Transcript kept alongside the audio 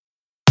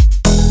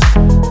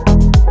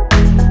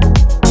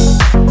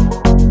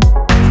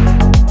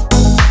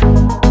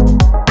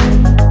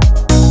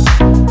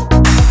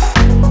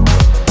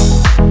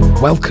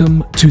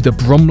Welcome to the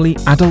Bromley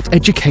Adult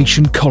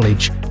Education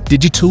College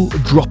Digital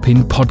Drop-In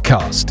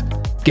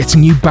Podcast,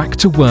 getting you back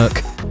to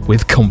work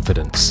with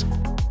confidence.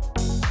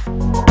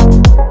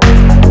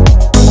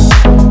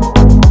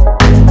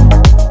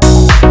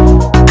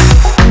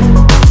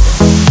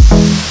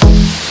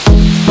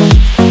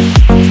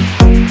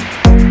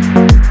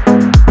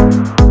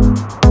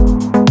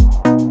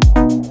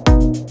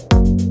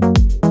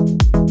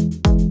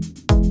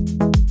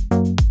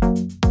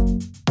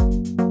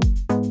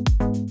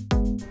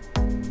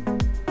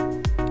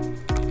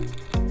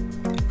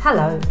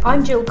 Hello,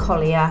 I'm Jill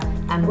Collier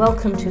and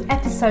welcome to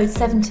episode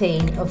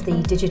 17 of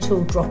the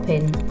Digital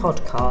Drop-In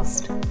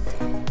Podcast.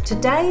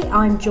 Today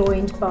I'm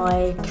joined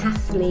by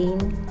Kathleen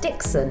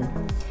Dixon,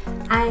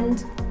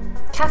 and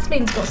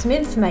Kathleen's got some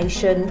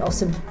information, or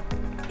some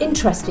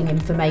interesting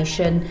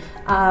information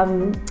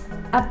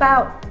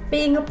about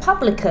being a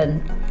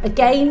publican.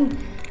 Again,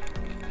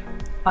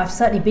 I've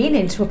certainly been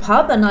into a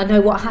pub and I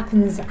know what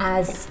happens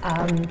as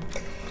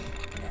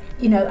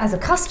as a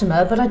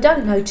customer, but I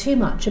don't know too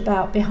much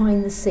about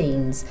behind the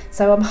scenes.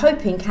 So I'm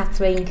hoping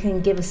Kathleen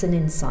can give us an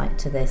insight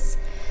to this.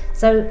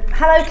 So,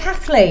 hello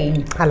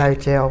Kathleen. Hello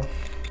Jill.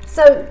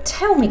 So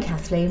tell me,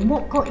 Kathleen,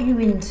 what got you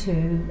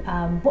into,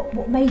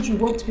 what made you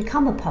want to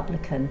become a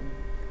publican?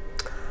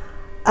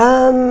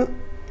 I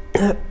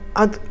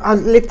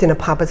lived in a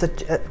pub as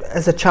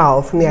a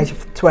child from the age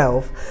of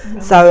 12,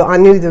 right. So I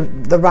knew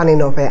the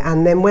running of it.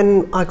 And then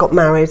when I got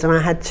married and I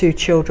had 2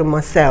 children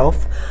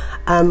myself,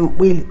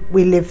 we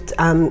lived,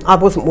 I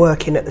wasn't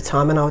working at the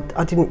time and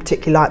I didn't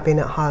particularly like being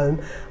at home.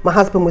 My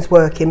husband was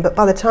working, but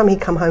by the time he'd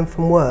come home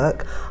from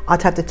work,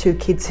 I'd have the 2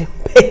 kids in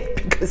bed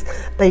because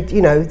they'd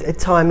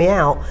tire me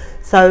out.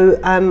 So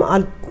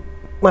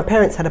my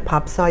parents had a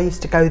pub, so I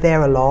used to go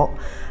there a lot.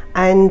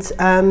 And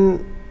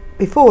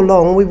before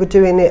long, we were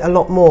doing it a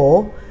lot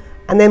more,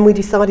 and then we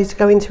decided to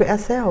go into it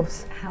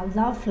ourselves. How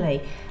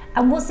lovely.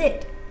 And was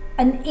it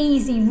an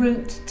easy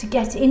route to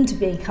get into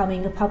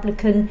becoming a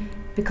publican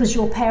because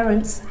your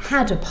parents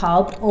had a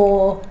pub,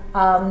 or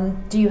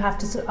do you have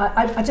to,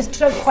 I just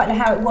don't quite know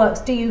how it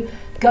works. Do you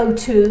go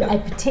to a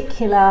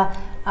particular,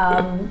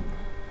 don't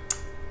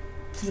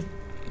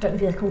know if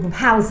they call them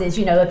houses,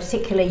 a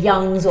particular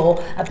Young's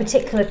or a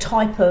particular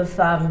type of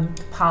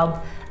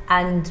pub,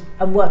 and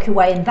work your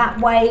way in that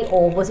way,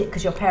 or was it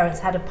because your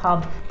parents had a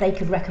pub they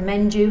could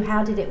recommend you?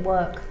 How did it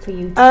work for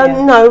you?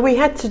 No, we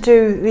had to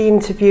do the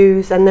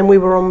interviews and then we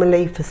were on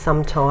relief for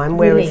some time.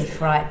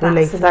 Relief, right,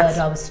 that's the word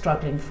I was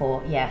struggling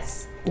for,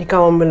 yes. You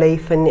go on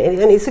relief and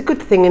it's a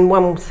good thing in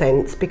one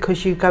sense,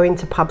 because you go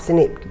into pubs and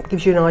it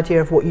gives you an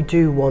idea of what you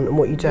do want and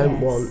what you don't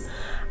want,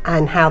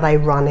 and how they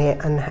run it,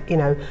 and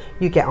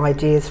you get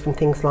ideas from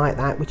things like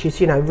that, which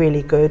is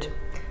really good.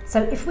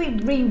 So if we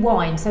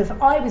rewind, so if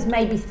I was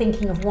maybe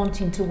thinking of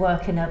wanting to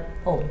work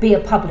or be a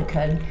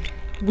publican,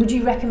 would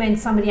you recommend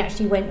somebody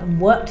actually went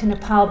and worked in a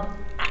pub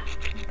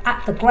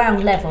at the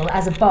ground level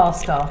as a bar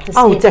staff?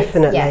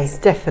 Definitely,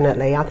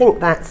 definitely. I think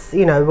that's,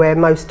 where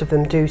most of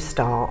them do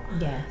start.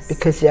 Yes.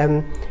 Because,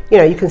 you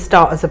can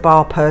start as a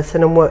bar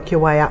person and work your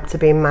way up to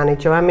being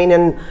manager. I mean,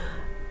 and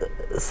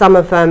some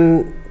of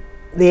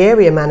the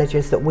area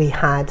managers that we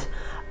had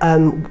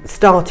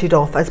started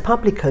off as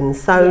publicans,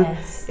 so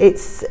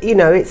it's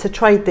it's a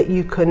trade that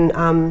you can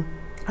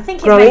I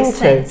think it makes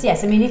sense.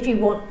 Yes, I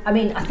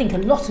mean I think a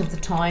lot of the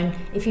time,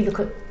 if you look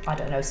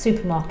at a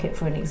supermarket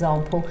for an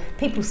example,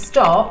 people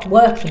start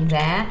working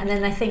there and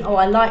then they think,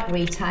 I like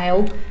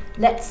retail,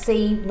 let's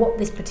see what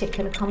this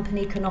particular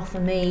company can offer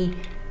me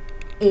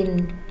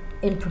in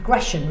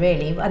progression,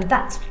 really. And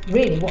that's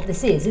really what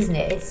this is, isn't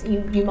it? It's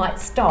you might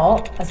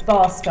start as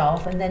bar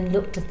staff and then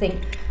look to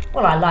think,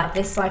 well, I like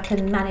this, I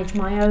can manage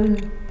my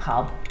own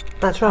pub.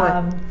 That's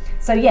right.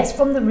 So yes,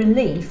 from the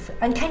relief,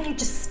 and can you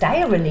just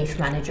stay a relief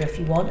manager if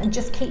you want and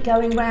just keep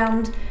going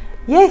round?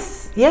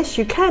 Yes,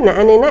 you can.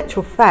 And in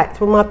actual fact,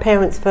 when my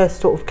parents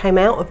first sort of came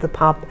out of the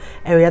pub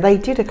area, they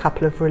did a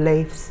couple of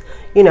reliefs,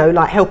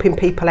 like helping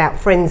people out,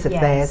 friends of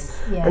theirs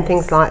and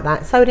things like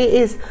that. So it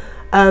is,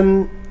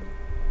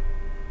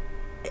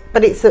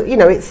 but it's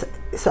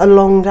a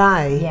long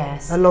day.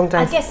 Yes. A long day.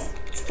 I guess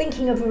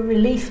thinking of a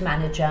relief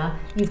manager,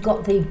 you've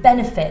got the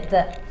benefit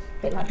that,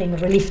 a bit like being a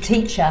relief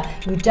teacher,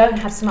 you don't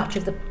have so much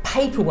of the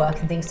paperwork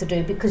and things to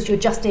do because you're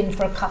just in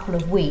for a couple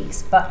of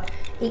weeks, but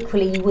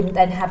equally you wouldn't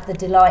then have the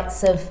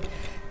delights of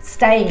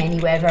staying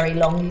anywhere very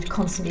long. You'd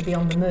constantly be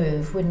on the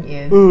move, wouldn't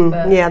you?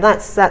 Yeah,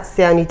 that's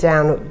the only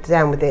down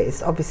with it.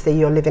 Is obviously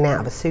you're living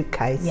out of a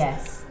suitcase.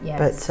 Yes.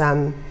 But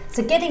so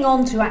getting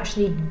on to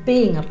actually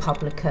being a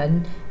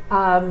publican,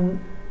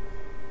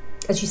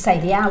 as you say,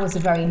 the hours are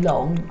very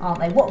long, aren't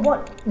they?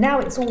 What now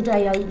it's all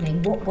day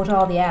opening. What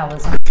are the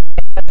hours? I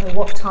don't know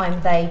what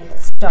time they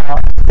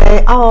start.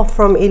 They are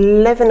from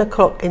 11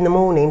 o'clock in the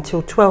morning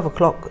till 12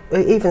 o'clock,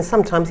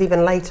 sometimes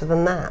even later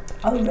than that.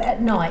 Oh,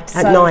 at night?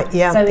 At night,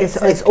 yeah. So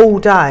it's all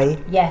day.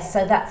 Yes,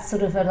 so that's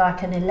sort of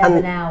like an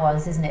 11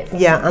 hours, isn't it?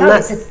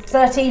 It's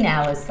 13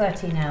 hours.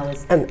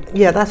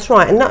 Yeah, that's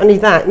right. And not only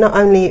that,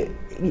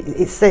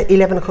 it's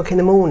 11 o'clock in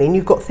the morning,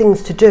 you've got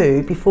things to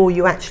do before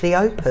you actually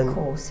open. Of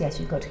course, yes,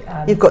 you've got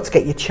to... you've got to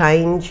get your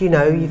change, you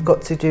know, you've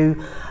got to do,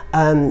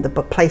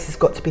 the place has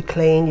got to be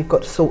clean, you've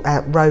got to sort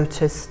out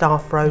rotas,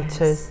 staff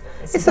rotas.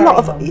 Yes. It's a lot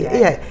of,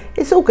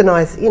 it's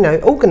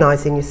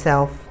organising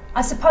yourself.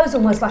 I suppose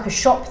almost like a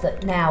shop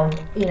that now,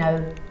 you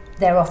know,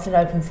 they're often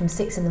open from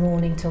 6 in the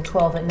morning till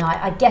 12 at night.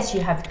 I guess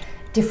you have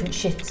different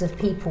shifts of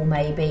people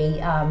maybe,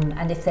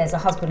 and if there's a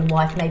husband and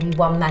wife, maybe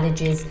one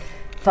manages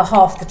for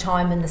half the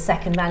time and the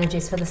second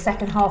manages for the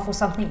second half or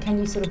something. Can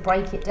you sort of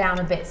break it down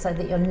a bit so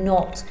that you're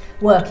not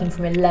working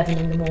from 11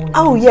 in the morning?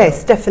 Oh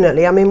yes,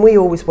 definitely. I mean, we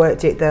always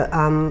worked it that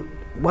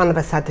one of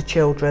us had the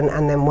children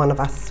and then one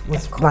of us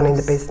was running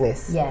the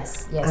business.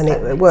 Yes, and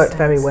it worked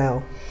very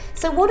well.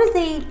 So what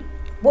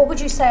would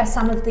you say are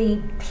some of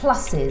the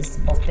pluses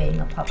of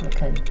being a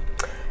publican?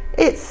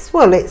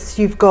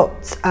 You've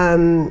got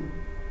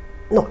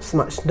not so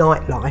much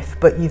nightlife,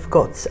 but you've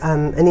got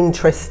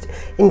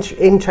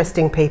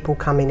interesting people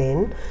coming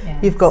in.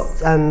 Yes. You've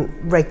got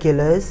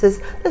regulars.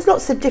 There's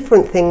lots of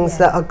different things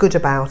that are good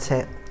about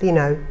it, you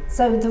know.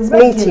 So the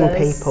regulars, meeting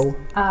people.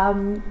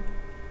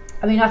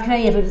 I mean, I can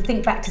only ever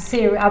think back to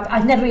Syria.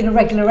 I've never been a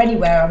regular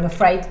anywhere, I'm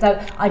afraid,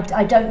 though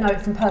I don't know it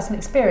from personal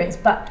experience,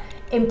 but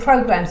in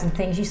programmes and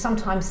things, you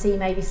sometimes see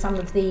maybe some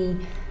of the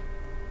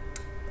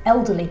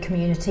elderly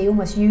community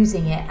almost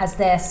using it as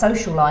their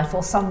social life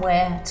or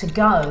somewhere to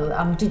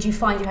go. Did you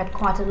find you had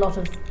quite a lot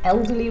of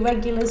elderly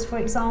regulars, for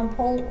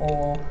example,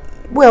 or?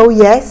 Well,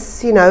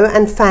 yes, you know,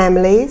 and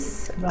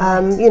families,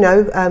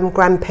 right.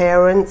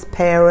 Grandparents,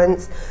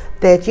 parents,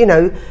 you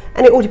know,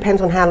 and it all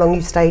depends on how long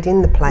you stayed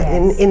in the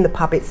Yes. in the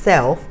pub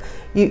itself.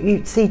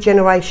 You see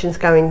generations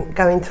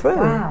going through.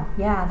 Wow,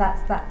 yeah,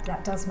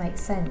 that does make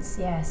sense.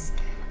 Yes.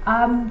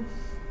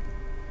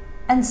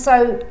 And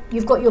so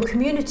you've got your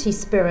community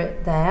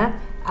spirit there.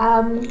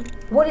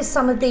 What is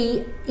some of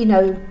the, you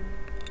know,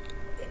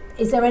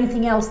 is there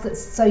anything else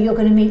so you're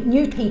going to meet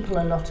new people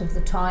a lot of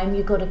the time,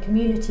 you've got a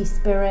community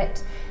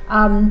spirit.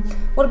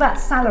 What about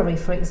salary,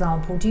 for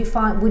example? Do you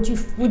find, would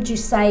you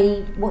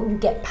say what you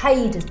get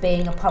paid as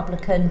being a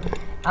publican?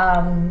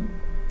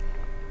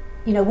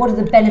 You know, what are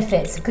the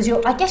benefits? Because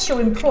I guess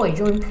you're employed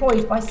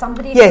by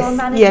somebody if you're a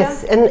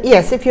manager?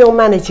 Yes, if you're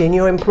managing,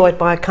 you're employed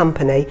by a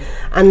company,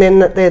 and then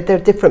there are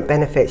different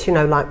benefits, you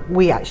know, like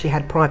we actually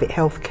had private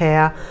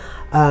healthcare.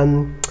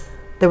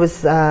 There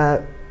was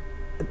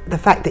the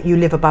fact that you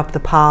live above the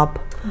pub.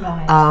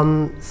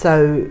 Right.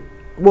 So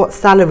what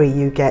salary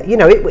you get, you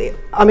know,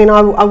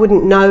 I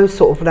wouldn't know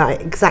sort of like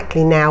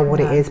exactly now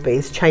what it is, but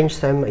it's changed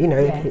so much, you know,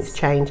 everything's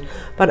changed.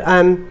 But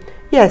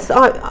yes,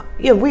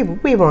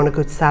 we were on a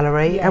good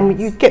salary, and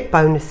you get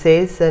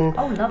bonuses and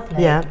oh,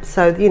 lovely. Yeah,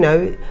 so you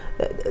know,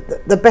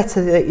 the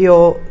better that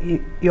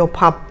your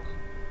pub,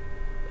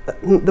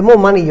 the more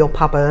money your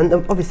pub earned,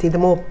 obviously the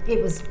more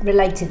it was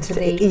related to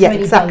the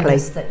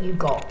bonus that you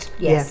got.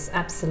 Yes,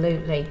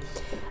 absolutely.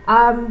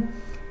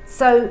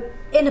 So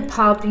in a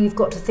pub, you've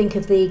got to think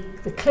of the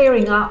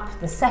clearing up,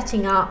 the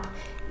setting up.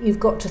 You've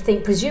got to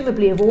think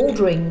presumably of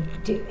ordering.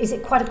 Is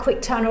it quite a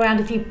quick turnaround?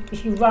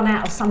 If you run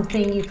out of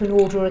something, you can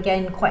order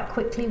again quite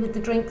quickly with the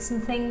drinks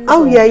and things?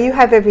 Oh, yeah, you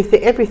have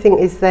everything. Everything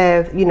is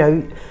there, you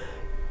know.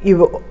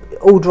 You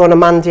order on a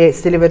Monday,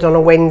 it's delivered on a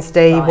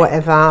Wednesday, right.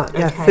 Whatever.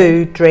 Okay.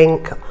 Food,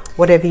 drink,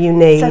 whatever you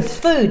need. So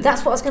food,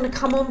 that's what I was going to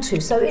come on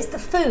to. So is the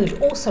food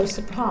also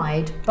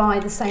supplied by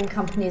the same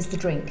company as the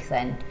drink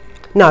then?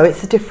 No,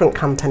 it's a different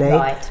company.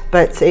 Right.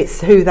 But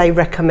it's who they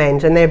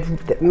recommend,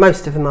 and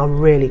most of them are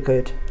really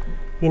good.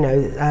 You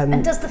know,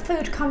 and does the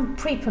food come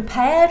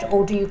pre-prepared,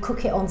 or do you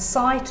cook it on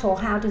site, or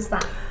how does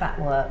that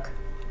work?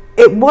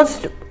 It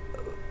was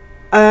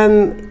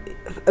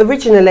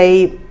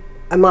originally,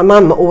 my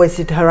mum always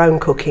did her own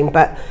cooking,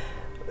 but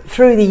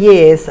through the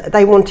years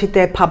they wanted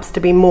their pubs to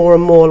be more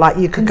and more like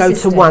you could go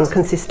to one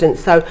consistent.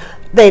 So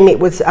then it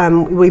was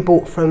we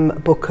bought from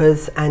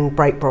Booker's and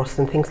Break Bros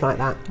and things like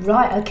that.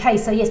 Right, okay,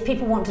 so yes,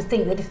 people want to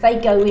think that if they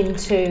go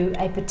into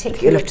a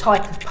particular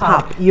type of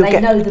pub, they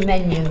know the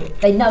menu,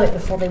 they know it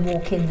before they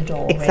walk in the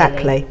door.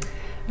 Exactly.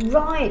 Really.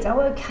 Right,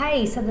 oh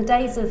okay, so the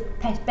days of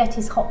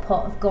Betty's Hot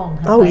Pot have gone,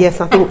 have Oh they? yes,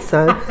 I think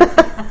so.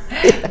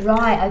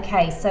 Right,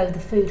 okay, so the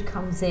food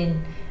comes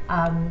in.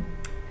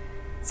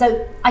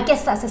 So I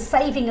guess that's a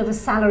saving of a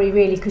salary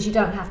really, because you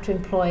don't have to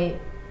employ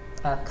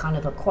kind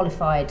of a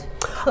qualified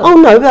cook. Oh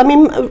no, I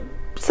mean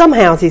some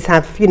houses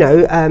have, you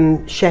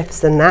know,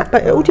 chefs and that,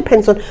 but it all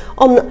depends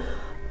on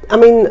I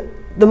mean,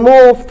 the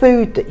more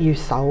food that you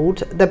sold,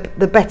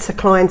 the better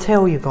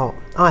clientele you got,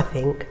 I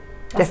think.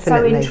 That's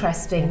definitely. So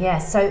interesting,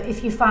 yes. So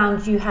if you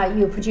found you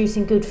were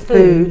producing good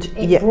food,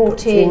 it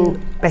brought in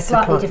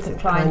slightly different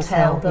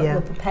clientele that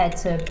were prepared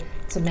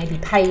to maybe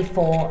pay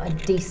for a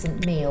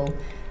decent meal.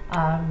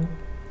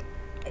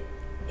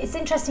 It's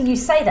interesting you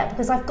say that,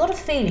 because I've got a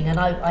feeling, and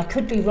I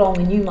could be wrong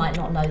and you might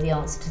not know the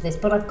answer to this,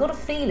 but I've got a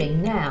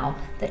feeling now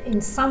that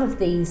in some of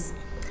these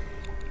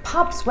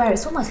pubs where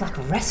it's almost like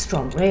a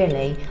restaurant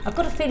really, I've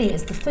got a feeling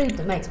it's the food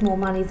that makes more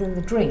money than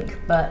the drink,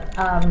 but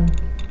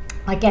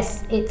I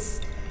guess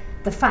it's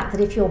the fact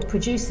that if you're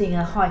producing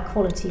a high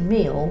quality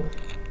meal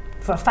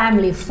for a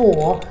family of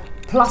 4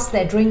 plus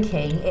they're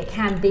drinking, it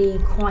can be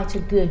quite a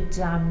good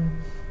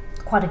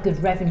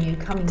revenue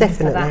coming in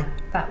for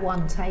that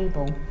one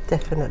table.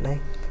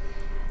 Definitely.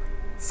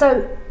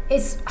 So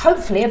it's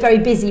hopefully a very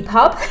busy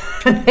pub.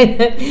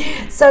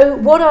 So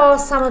what are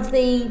some of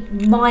the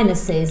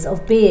minuses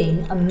of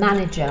being a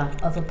manager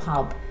of a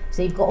pub?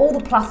 So you've got all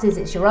the pluses,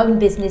 it's your own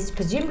business,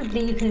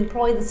 presumably you can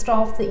employ the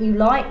staff that you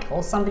like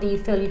or somebody you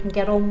feel you can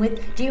get on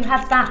with. Do you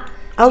have that?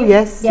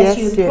 Yes,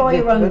 you employ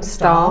your own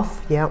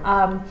staff.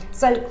 Yeah.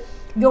 So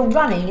you're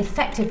running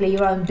effectively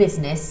your own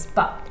business,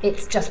 but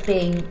it's just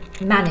being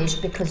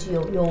managed because you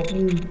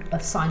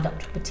have signed up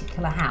to a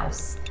particular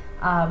house.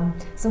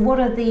 So what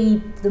are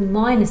the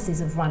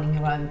minuses of running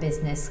your own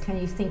business? Can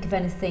you think of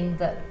anything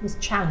that was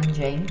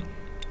challenging?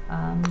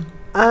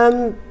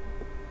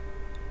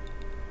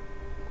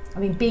 I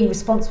mean, being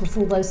responsible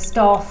for all those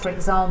staff, for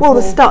example. Well,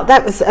 the staff,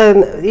 that was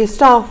your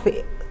staff.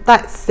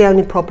 That's the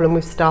only problem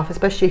with staff,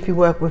 especially if you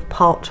work with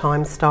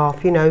part-time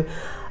staff. You know,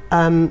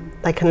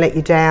 they can let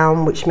you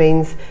down, which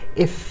means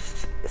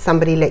if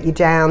somebody let you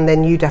down,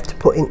 then you'd have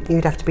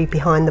to be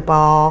behind the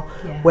bar.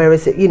 Yeah.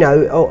 Whereas,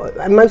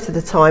 and most of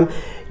the time,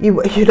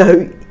 you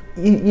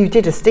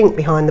did a stink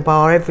behind the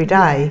bar every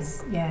day,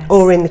 yes.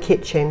 Or in the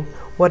kitchen,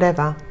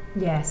 whatever.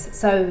 Yes.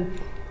 So,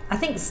 I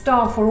think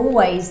staff are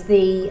always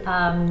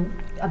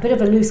a bit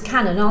of a loose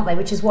cannon, aren't they?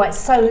 Which is why it's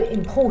so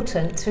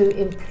important to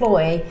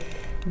employ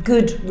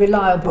good,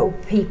 reliable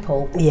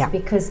people. Yeah.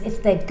 Because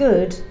if they're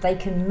good, they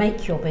can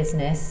make your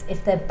business.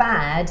 If they're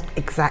bad...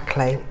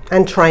 Exactly.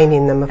 And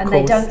training them, of course.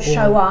 And they don't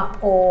show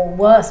up, or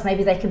worse,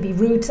 maybe they can be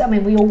rude. I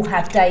mean, we all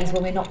have days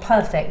when we're not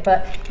perfect,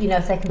 but,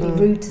 if they can be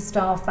rude to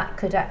staff, that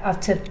could...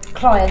 to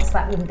clients,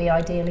 that wouldn't be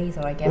ideal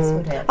either, I guess,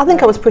 would it? I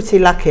think I was pretty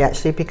lucky,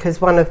 actually,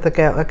 because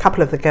a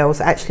couple of the girls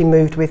actually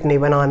moved with me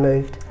when I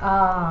moved. So,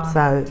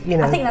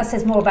 I think that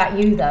says more about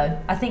you, though.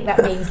 I think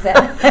that means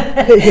that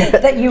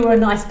that you were a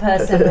nice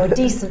person or a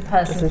decent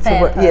person,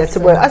 fair person. Yeah, to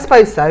work. I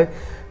suppose so.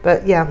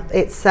 But yeah,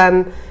 it's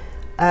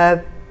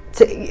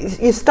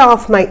your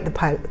staff make the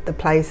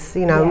place, Yes.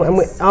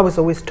 And I was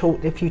always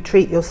taught if you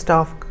treat your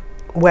staff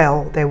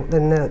well,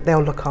 then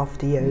they'll look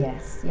after you.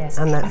 Yes.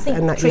 And I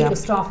think treat your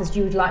staff as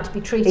you would like to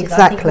be treated.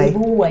 Exactly. I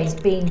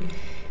think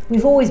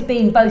we've always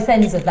been both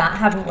ends of that,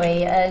 haven't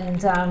we?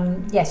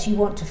 And yes, you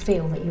want to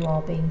feel that you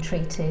are being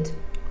treated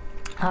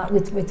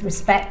with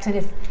respect, and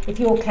if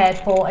you're cared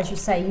for, as you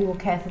say, you will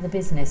care for the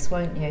business,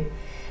 won't you?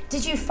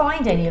 Did you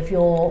find any of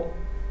your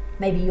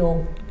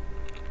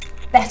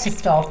better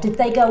staff, did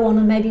they go on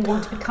and maybe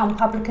want to become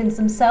publicans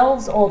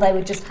themselves, or they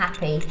were just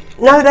happy?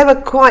 No, they were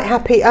quite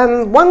happy.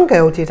 One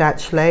girl did,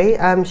 actually.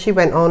 She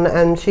went on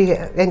and she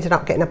ended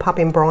up getting a pub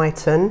in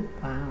Brighton.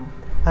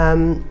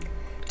 Wow.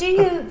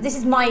 This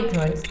is my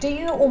ignorance,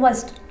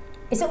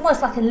 is it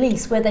almost like a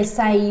lease where they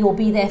say you'll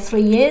be there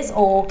 3 years,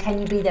 or can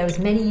you be there as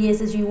many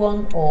years as you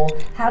want, or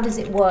how does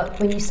it work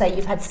when you say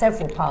you've had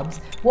several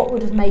pubs? What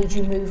would have made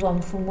you move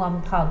on from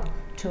one pub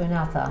to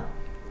another?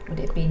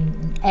 Would it be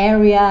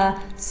area,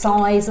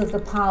 size of the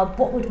pub?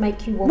 What would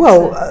make you want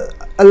to?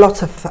 A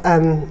lot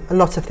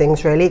of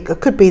things, really. It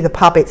could be the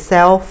pub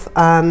itself,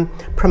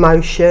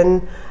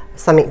 promotion,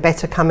 something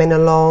better coming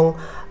along,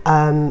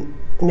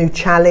 new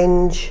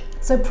challenge.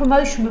 So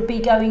promotion would be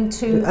going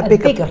to a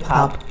bigger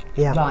pub.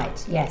 Yeah.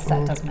 Right. Yes,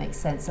 that does make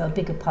sense. So a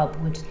bigger pub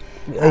would,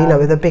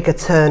 with a bigger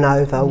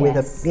turnover,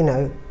 yes.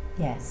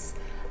 Yes.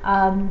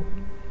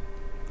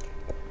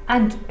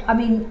 And I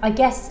mean, I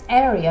guess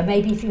area,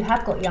 maybe if you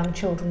have got young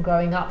children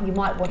growing up, you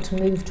might want to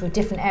move to a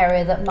different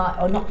area that might,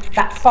 or not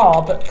that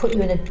far, but put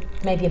you in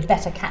maybe a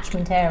better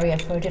catchment area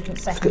for a different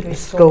secondary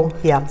school.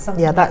 Yeah,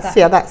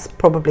 that's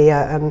probably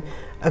a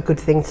good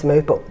thing to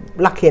move. But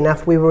lucky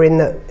enough, we were in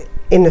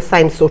the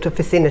same sort of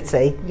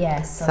vicinity.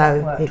 Yes,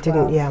 so it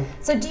didn't. Well. Yeah.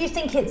 So do you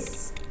think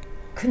it's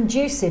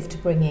conducive to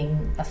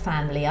bringing a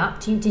family up?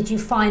 Did you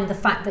find the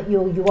fact that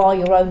you are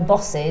your own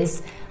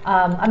bosses?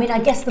 I mean, I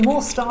guess the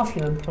more staff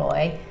you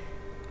employ,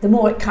 the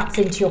more it cuts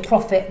into your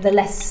profit, the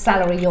less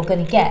salary you're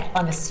going to get,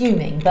 I'm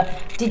assuming. But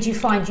did you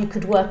find you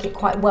could work it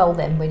quite well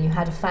then when you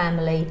had a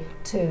family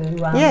to...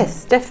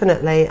 Yes,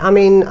 definitely. I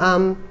mean,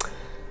 to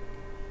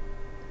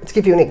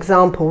give you an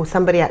example,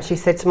 somebody actually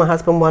said to my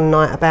husband one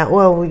night about,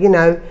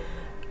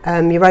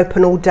 you're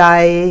open all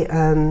day,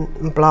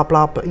 blah,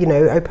 blah, but,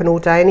 open all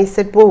day. And he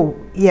said, well,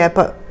 yeah,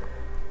 but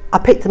I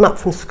picked them up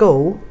from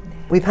school.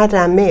 We've had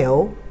our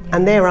meal. Yes.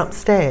 And they're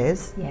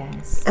upstairs.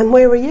 Yes. And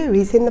where are you?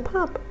 He's in the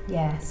pub.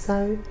 Yes.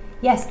 So.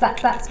 Yes,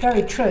 that's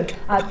very true.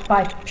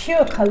 By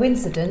pure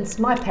coincidence,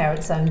 my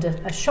parents owned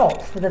a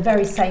shop for the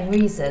very same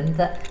reason,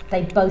 that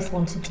they both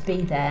wanted to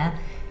be there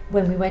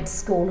when we went to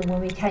school and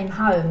when we came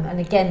home. And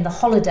again, the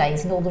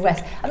holidays and all the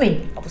rest. I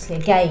mean, obviously,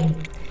 again,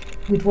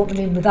 we'd want them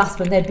in with us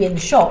when they'd be in the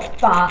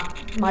shop,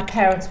 but my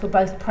parents were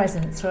both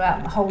present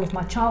throughout the whole of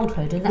my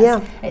childhood,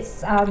 and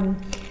it's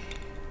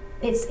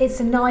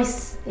a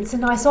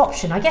nice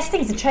option. I guess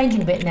things are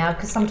changing a bit now,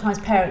 because sometimes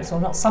parents, or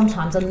not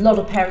sometimes, a lot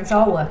of parents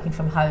are working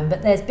from home,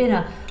 but there's been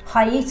a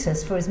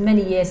hiatus for as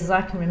many years as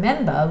I can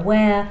remember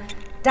where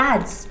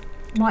dads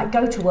might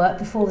go to work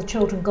before the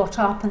children got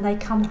up, and they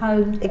come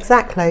home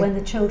when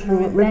the children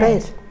are in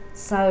bed.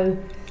 So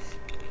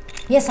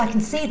yes, I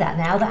can see that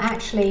now, that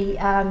actually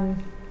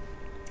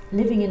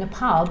living in a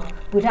pub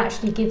would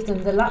actually give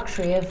them the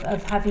luxury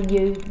of having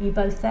you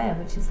both there,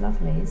 which is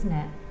lovely, isn't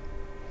it?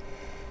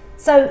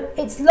 So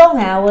it's long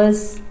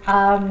hours,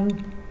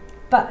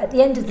 but at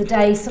the end of the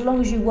day, so long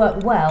as you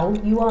work well,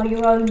 you are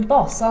your own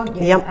boss, aren't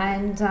you? Yep.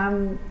 And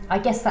I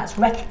guess that's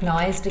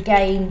recognised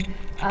again,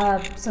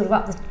 sort of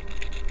up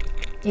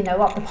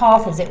the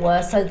path, as it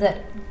were, so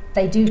that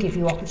they do give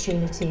you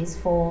opportunities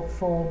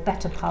for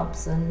better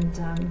pubs, and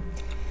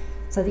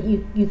so that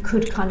you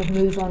could kind of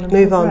move on and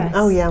progress.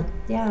 Oh yeah.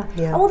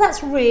 Oh,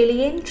 that's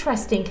really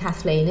interesting,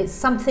 Kathleen. It's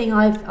something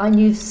I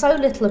knew so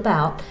little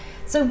about.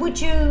 So would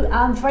you,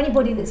 for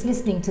anybody that's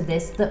listening to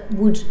this that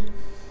would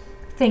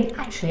think,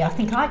 actually, I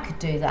think I could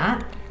do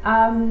that,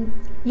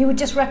 you would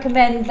just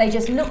recommend they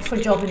just look for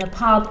a job in a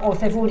pub, or if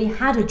they've already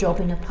had a job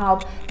in a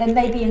pub, then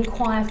maybe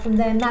inquire from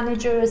their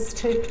manager as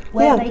to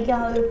where they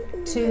go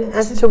to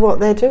what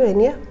they're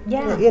doing.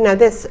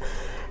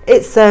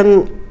 It's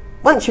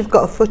once you've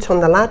got a foot on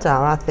the ladder,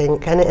 I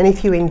think, and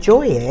if you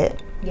enjoy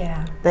it,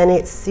 then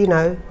it's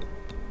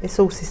it's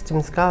all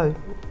systems go.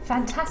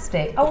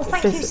 Fantastic. Oh,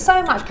 thank you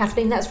so much,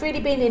 Kathleen. That's really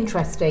been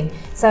interesting.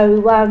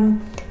 So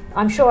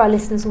I'm sure our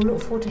listeners will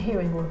look forward to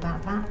hearing all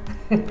about that.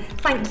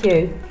 Thank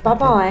you.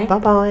 Bye-bye.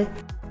 Bye-bye.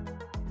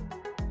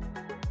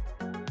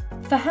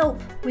 For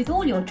help with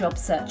all your job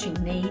searching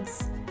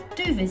needs,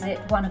 do visit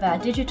one of our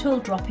digital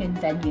drop-in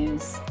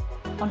venues.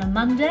 On a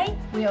Monday,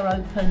 we are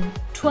open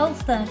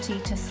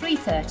 12:30 to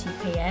 3:30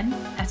 p.m.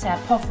 at our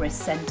Poveris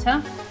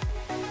Centre,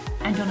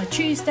 and on a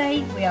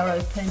Tuesday, we are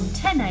open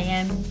 10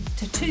 a.m.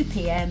 to 2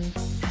 p.m.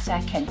 at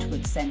our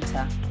Kentwood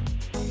Centre.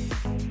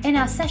 In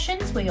our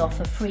sessions, we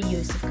offer free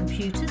use of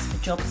computers for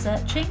job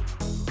searching,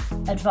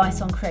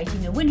 advice on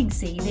creating a winning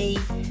CV,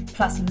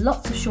 plus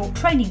lots of short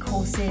training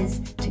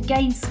courses to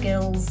gain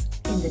skills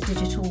in the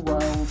digital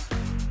world.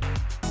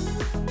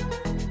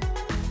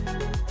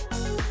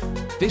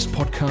 This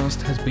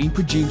podcast has been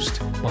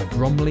produced by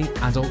Bromley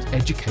Adult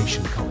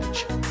Education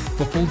College.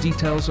 For full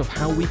details of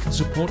how we can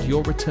support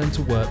your return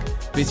to work,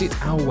 visit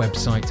our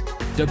website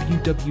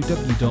www.baec.ac.uk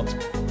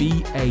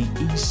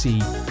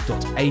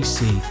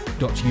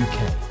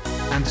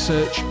and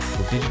search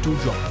for Digital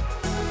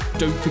Drop-In.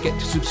 Don't forget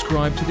to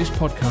subscribe to this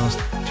podcast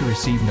to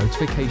receive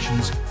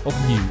notifications of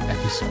new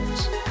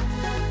episodes.